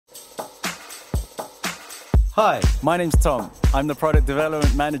Hi, my name's Tom. I'm the product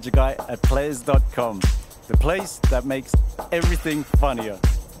development manager guy at Playarz.com, the place that makes everything funnier.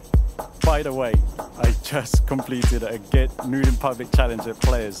 By the way, I just completed a Get Nude in Public challenge at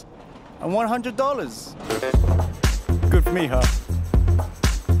Playarz and $100. Good for me, huh?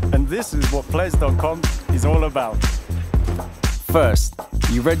 And this is what Playarz.com is all about. First,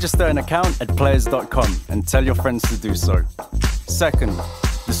 you register an account at Playarz.com and tell your friends to do so. Second,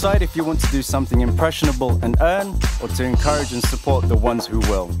 decide if you want to do something impressionable and earn, or to encourage and support the ones who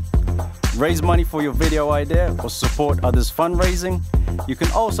will. Raise money for your video idea or support others' fundraising. You can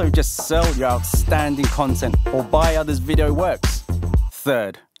also just sell your outstanding content or buy others' video works.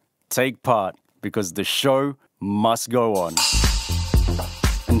 Third, take part, because the show must go on.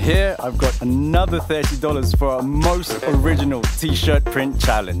 And here I've got another $30 for our most original t-shirt print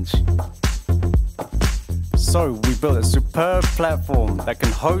challenge. So we built a superb platform that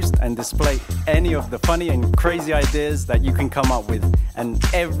can host and display any of the funny and crazy ideas that you can come up with, and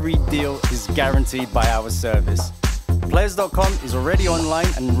every deal is guaranteed by our service. Playarz.com is already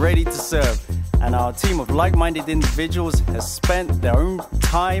online and ready to serve, and our team of like-minded individuals has spent their own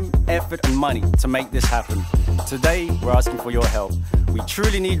time, effort and money to make this happen. Today, we're asking for your help. We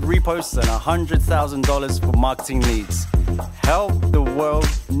truly need reposts and $100,000 for marketing needs. Help the world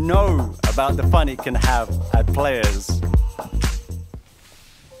know about the fun it can have at Playarz.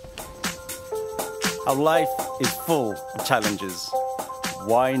 Our life is full of challenges.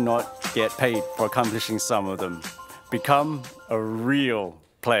 Why not get paid for accomplishing some of them? Become a real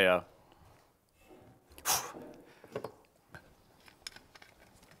player.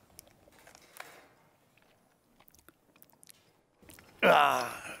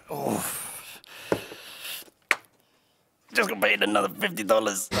 Just got paid another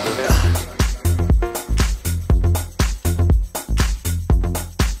 $50.